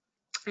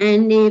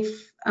 and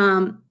if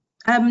I'm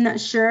not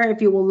sure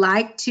if you would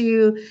like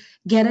to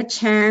get a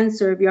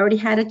chance, or if you already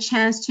had a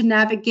chance to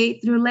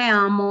navigate through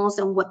Leamos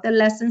and what the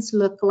lessons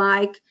look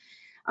like,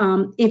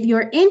 if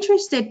you're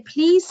interested,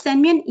 please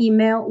send me an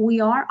email.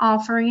 We are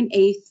offering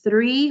a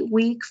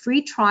 3-week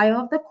free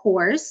trial of the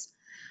course.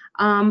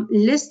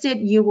 Listed,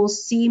 you will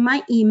see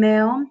my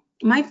email,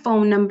 my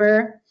phone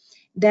number,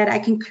 that I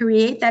can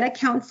create that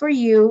account for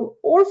you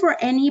or for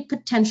any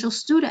potential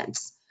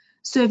students.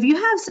 So if you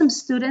have some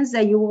students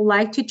that you would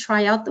like to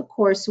try out the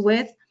course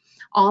with,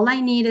 all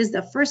I need is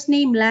the first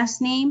name,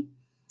 last name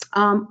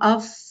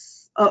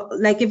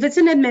like if it's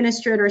an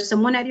administrator or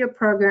someone at your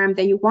program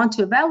that you want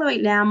to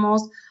evaluate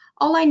Leamos,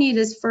 all I need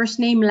is first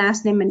name,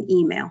 last name, and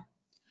email.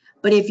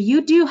 But if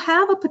you do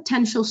have a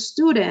potential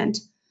student,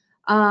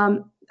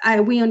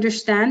 we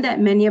understand that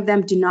many of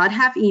them do not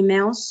have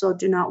emails, so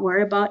do not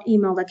worry about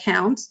email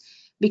accounts,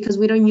 because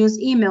we don't use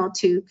email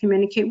to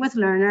communicate with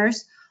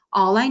learners.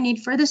 All I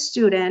need for the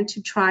student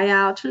to try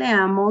out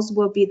Leamos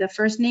will be the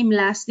first name,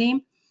 last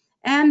name,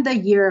 and the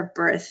year of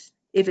birth,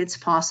 if it's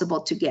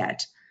possible to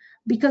get.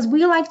 Because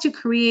we like to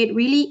create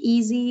really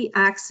easy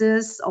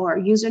access or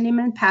username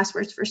and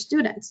passwords for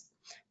students.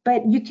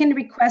 But you can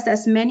request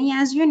as many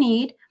as you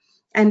need,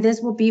 and this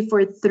will be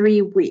for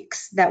 3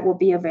 weeks that will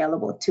be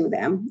available to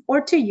them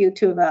or to you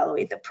to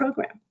evaluate the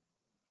program.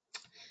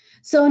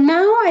 So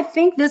now I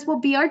think this will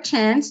be our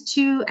chance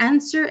to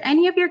answer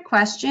any of your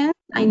questions.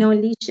 I know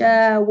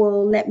Alicia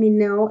will let me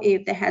know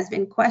if there has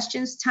been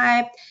questions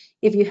typed.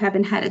 If you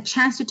haven't had a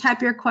chance to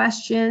type your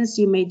questions,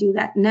 you may do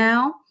that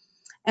now.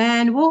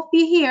 And we'll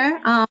be here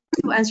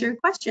to answer your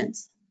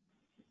questions.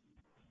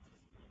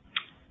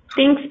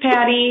 Thanks,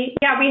 Patty.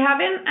 Yeah, we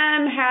haven't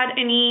had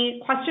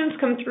any questions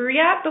come through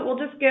yet, but we'll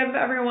just give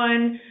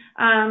everyone,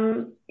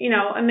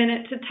 a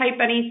minute to type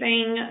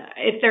anything.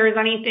 If there is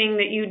anything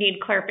that you need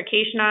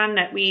clarification on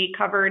that we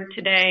covered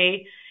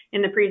today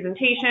in the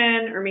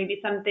presentation, or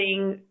maybe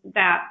something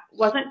that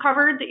wasn't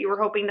covered that you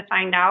were hoping to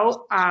find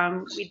out,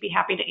 we'd be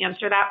happy to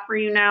answer that for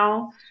you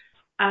now.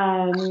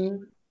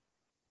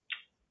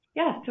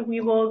 Yeah, so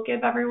we will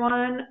give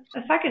everyone a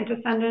second to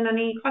send in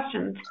any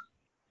questions.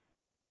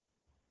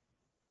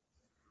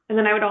 And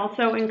then I would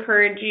also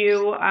encourage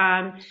you,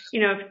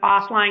 if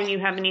offline you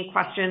have any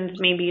questions,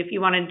 maybe if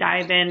you want to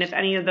dive in, if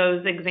any of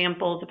those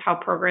examples of how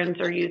programs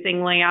are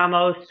using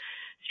Leamos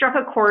struck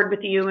a chord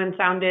with you and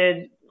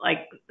sounded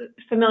like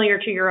familiar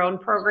to your own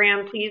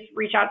program, please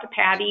reach out to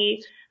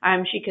Patty.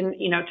 She can,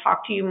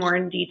 talk to you more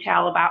in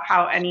detail about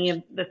how any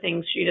of the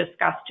things she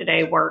discussed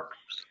today works.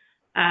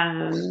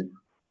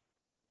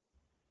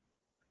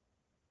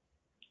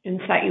 And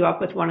set you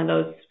up with one of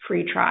those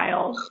free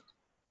trials.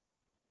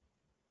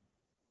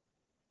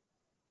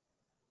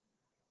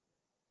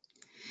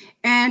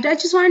 And I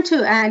just wanted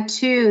to add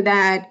too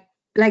that,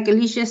 like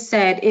Alicia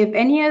said, if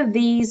any of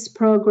these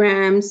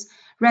programs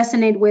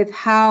resonate with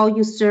how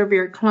you serve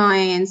your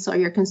clients or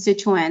your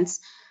constituents,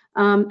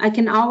 I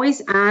can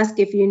always ask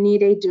if you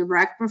need a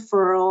direct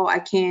referral. I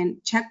can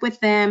check with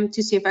them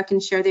to see if I can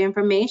share the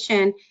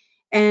information,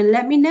 and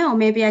let me know.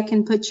 Maybe I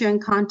can put you in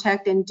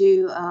contact and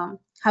do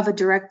have a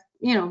direct,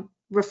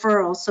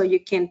 referral, so you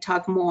can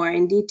talk more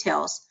in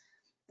details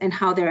and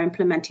how they're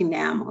implementing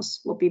Leamos.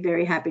 We'll be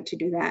very happy to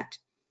do that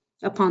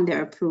upon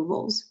their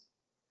approvals.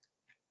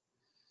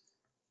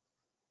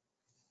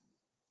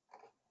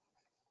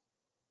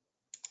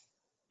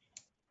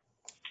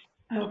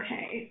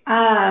 Okay.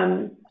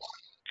 Patty,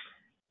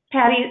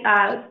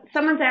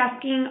 someone's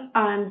asking,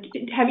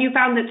 have you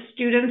found that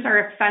students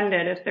are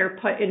offended if they're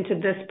put into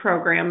this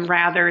program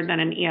rather than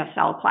an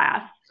ESL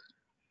class?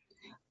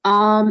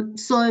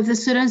 So if the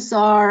students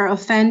are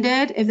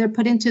offended, if they're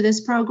put into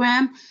this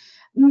program,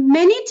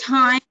 many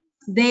times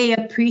they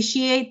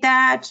appreciate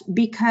that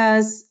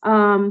because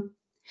well,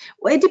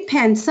 it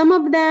depends. Some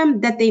of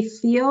them that they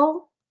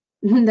feel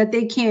that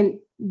they can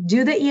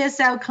do the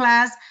ESL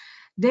class,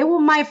 they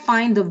will might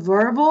find the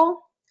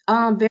verbal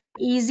very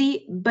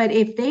easy. But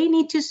if they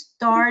need to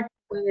start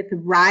with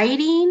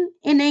writing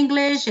in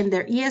English in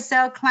their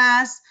ESL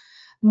class,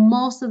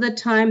 most of the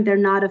time they're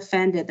not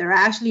offended. They're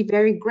actually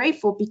very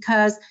grateful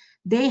because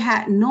they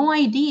had no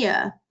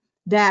idea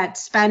that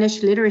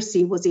Spanish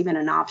literacy was even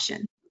an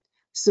option.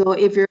 So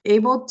if they're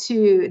able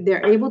to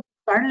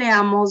start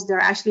Leamos, they're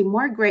actually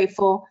more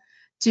grateful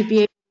to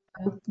be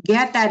able to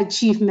get that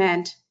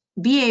achievement,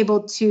 be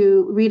able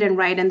to read and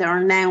write in their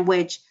own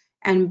language,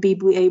 and be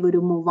able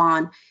to move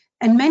on.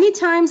 And many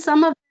times,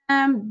 some of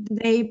them,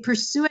 they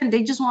pursue and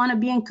they just want to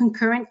be in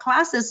concurrent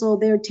classes. So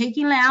they're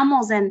taking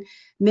Leamos and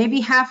maybe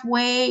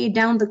halfway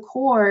down the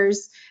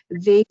course,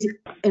 they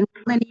enroll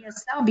in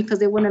ESL because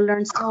they want to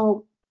learn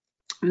so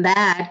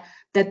bad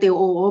that they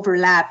all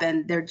overlap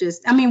and they're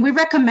just, I mean, we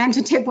recommend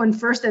to take one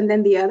first and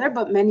then the other,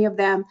 but many of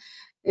them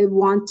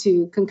want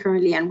to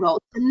concurrently enroll.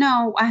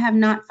 No, I have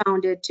not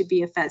found it to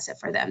be offensive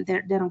for them.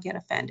 They don't get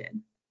offended.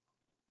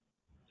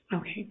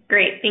 Okay,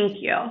 great,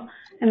 thank you.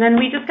 And then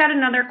we just got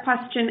another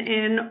question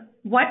in.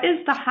 What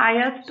is the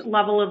highest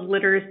level of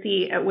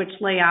literacy at which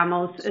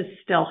Leamos is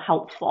still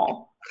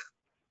helpful?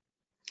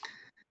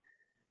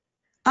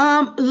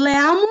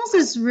 Leamos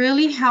is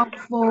really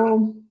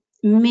helpful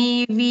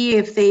maybe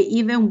if they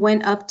even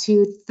went up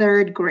to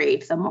third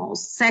grade, the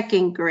most,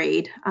 second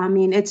grade. I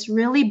mean, it's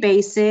really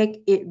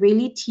basic. It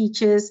really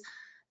teaches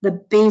the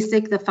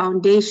basic, the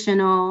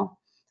foundational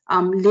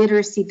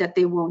literacy that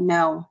they will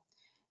know.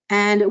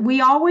 And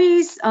we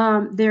always,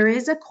 there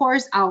is a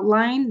course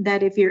outline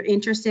that if you're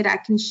interested, I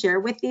can share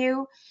with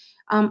you.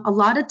 A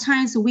lot of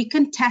times we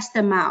can test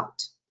them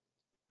out.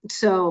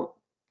 So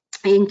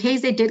in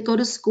case they did go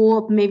to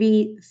school,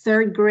 maybe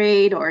third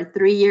grade or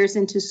 3 years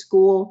into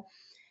school,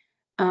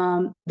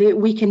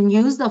 we can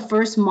use the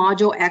first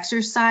module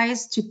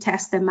exercise to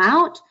test them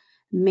out.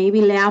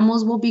 Maybe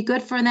Leamos will be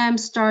good for them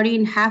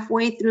starting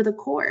halfway through the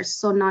course,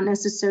 so not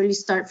necessarily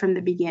start from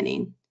the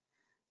beginning.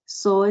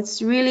 So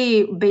it's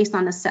really based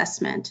on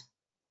assessment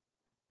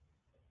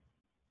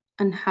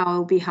and how it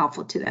will be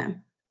helpful to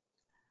them.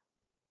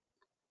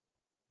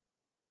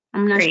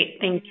 I'm not Great,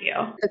 thank you.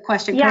 The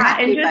question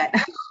correctly, and just,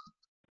 but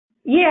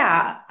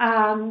yeah.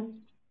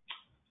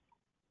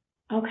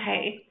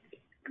 Okay,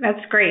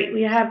 that's great.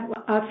 We have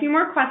a few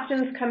more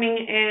questions coming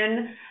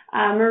in.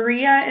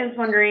 Maria is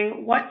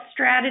wondering, what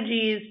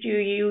strategies do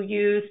you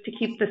use to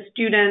keep the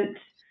students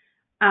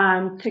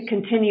to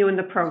continue in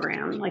the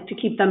program, like to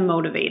keep them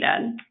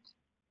motivated?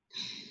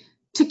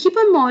 To keep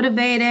them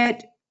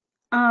motivated,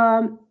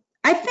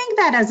 I think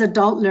that as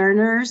adult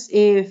learners,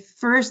 if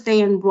first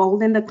they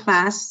enrolled in the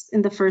class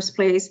in the first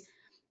place,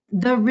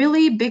 the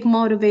really big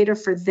motivator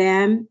for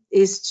them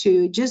is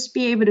to just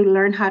be able to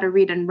learn how to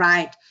read and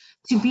write,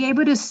 to be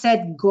able to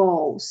set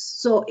goals.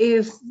 So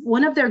if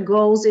one of their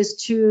goals is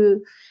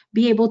to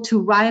be able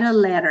to write a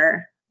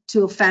letter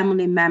to a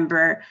family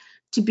member,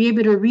 to be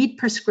able to read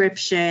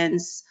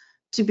prescriptions,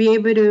 to be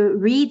able to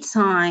read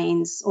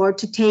signs, or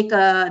to take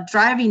a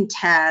driving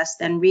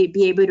test and be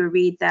able to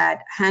read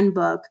that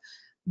handbook,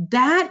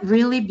 that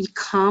really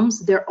becomes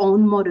their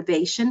own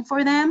motivation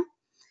for them.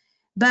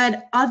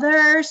 But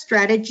other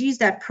strategies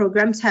that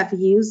programs have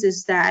used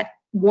is that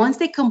once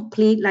they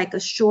complete like a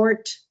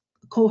short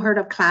cohort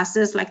of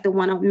classes, like the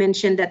one I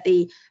mentioned that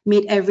they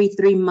meet every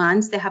 3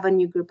 months, they have a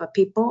new group of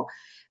people.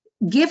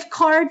 Gift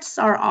cards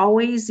are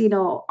always,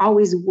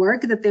 always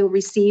work, that they'll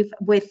receive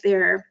with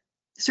their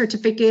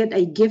certificate,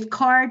 a gift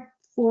card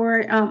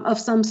for of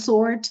some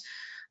sort.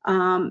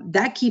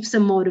 That keeps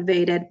them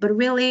motivated. But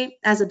really,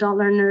 as adult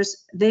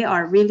learners, they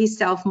are really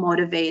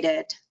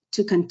self-motivated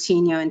to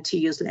continue and to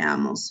use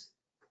Leamos.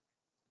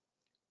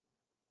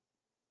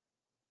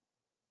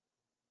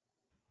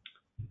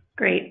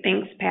 Great,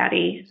 thanks,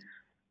 Patty.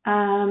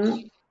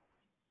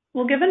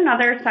 We'll give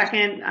another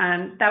second.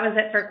 That was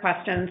it for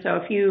questions. So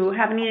if you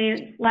have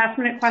any last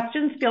minute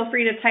questions, feel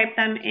free to type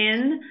them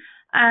in.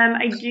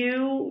 I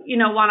do,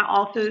 want to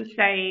also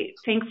say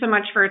thanks so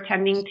much for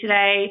attending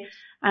today.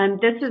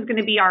 This is going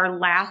to be our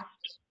last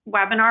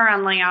webinar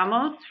on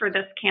Leamos for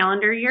this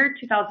calendar year,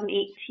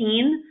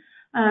 2018.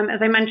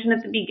 As I mentioned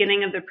at the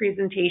beginning of the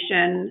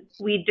presentation,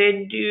 we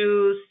did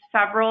do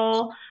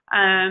several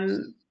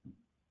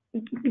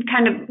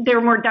there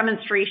were more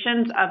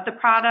demonstrations of the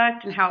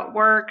product and how it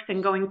works,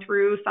 and going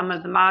through some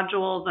of the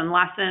modules and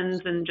lessons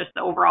and just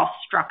the overall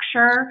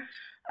structure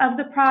of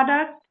the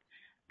product.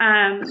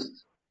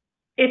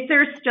 If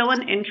there's still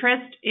an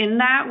interest in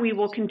that, we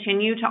will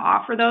continue to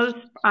offer those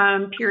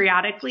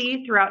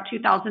periodically throughout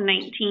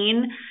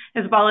 2019,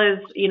 as well as,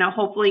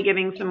 hopefully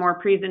giving some more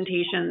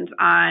presentations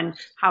on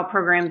how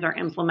programs are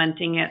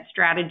implementing it,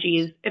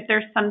 strategies. If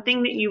there's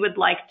something that you would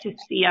like to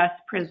see us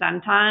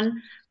present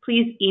on,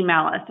 please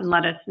email us and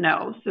let us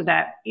know so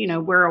that,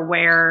 we're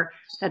aware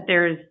that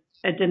there's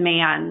a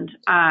demand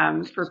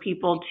for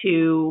people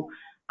to,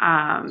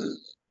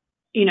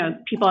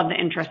 people have the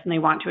interest and they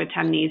want to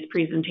attend these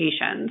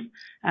presentations.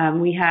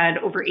 We had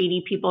over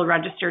 80 people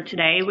register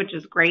today, which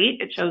is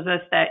great. It shows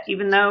us that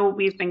even though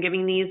we've been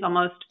giving these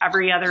almost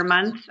every other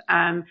month,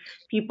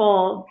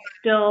 people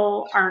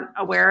still aren't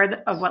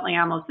aware of what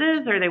Leamos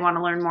is, or they want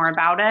to learn more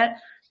about it.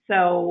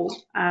 So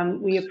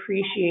we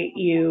appreciate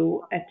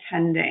you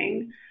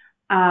attending.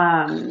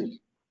 And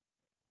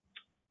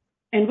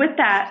with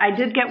that, I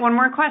did get one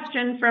more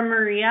question from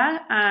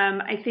Maria.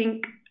 I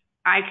think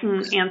I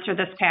can answer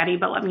this, Patty,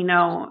 but let me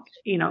know,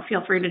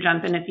 feel free to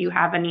jump in if you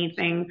have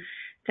anything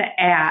to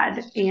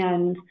add.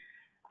 And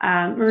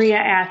Maria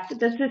asked,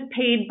 this is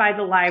paid by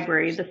the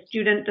library. The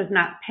student does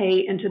not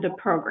pay into the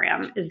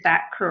program. Is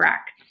that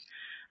correct?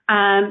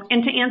 And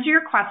to answer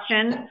your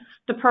question,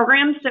 the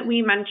programs that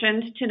we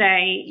mentioned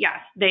today, yes,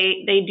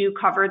 they do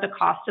cover the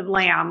cost of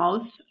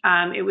Leamos.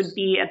 It would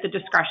be at the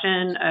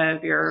discretion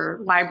of your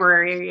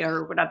library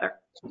or whatever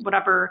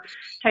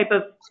type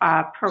of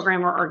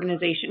program or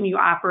organization you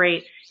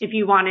operate. If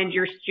you wanted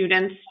your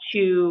students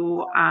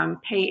to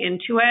pay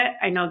into it,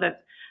 I know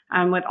that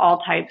with all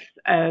types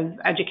of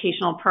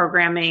educational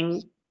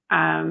programming,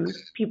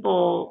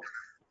 people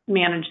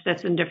manage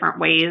this in different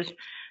ways.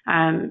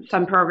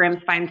 Some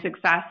programs find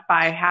success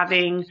by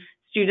having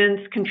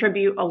students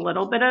contribute a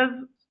little bit of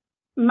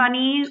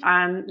money,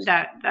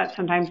 that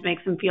sometimes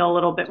makes them feel a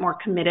little bit more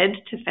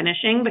committed to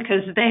finishing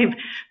because they've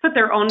put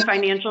their own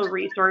financial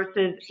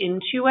resources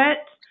into it.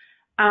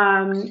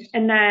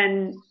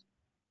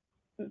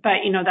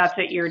 But that's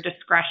at your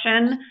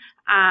discretion.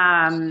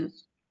 And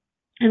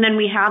then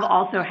we have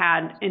also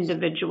had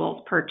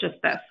individuals purchase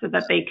this so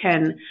that they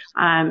can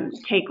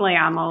take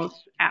Leamos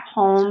at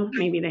home.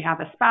 Maybe they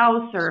have a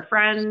spouse or a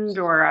friend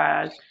or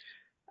a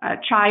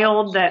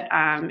child that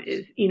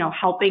is,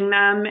 helping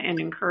them and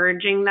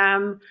encouraging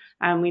them.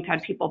 We've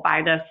had people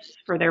buy this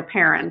for their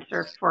parents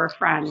or for a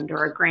friend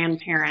or a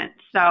grandparent.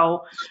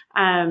 So,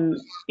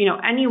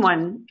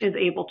 anyone is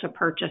able to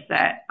purchase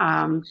it,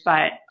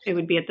 but it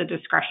would be at the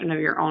discretion of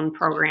your own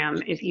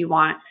program if you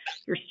want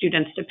your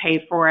students to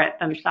pay for it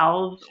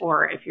themselves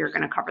or if you're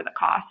going to cover the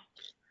cost.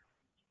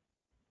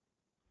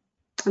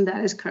 And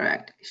that is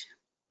correct.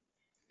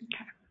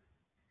 Okay,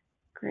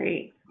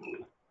 great.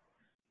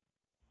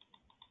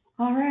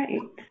 All right.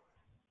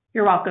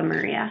 You're welcome,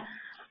 Maria.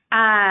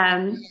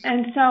 And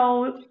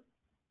so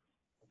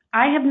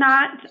I have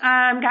not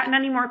gotten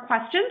any more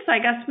questions, so I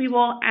guess we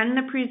will end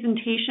the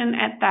presentation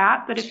at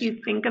that. But if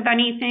you think of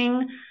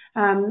anything,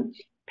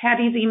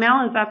 Patty's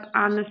email is up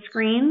on the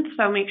screen,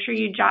 so make sure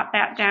you jot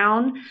that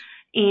down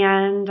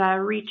and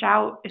reach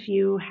out if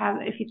you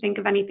think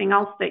of anything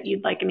else that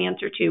you'd like an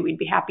answer to. We'd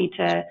be happy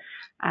to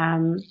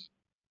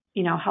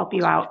help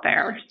you out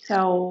there.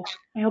 So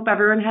I hope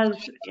everyone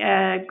has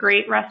a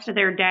great rest of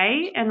their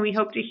day, and we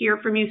hope to hear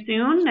from you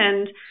soon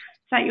and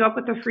set you up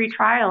with a free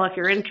trial if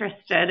you're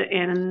interested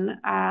in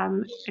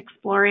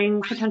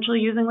exploring potentially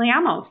using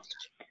Leamos.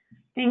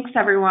 Thanks,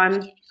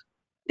 everyone.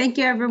 Thank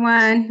you,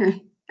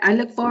 everyone. I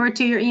look forward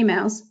to your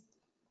emails.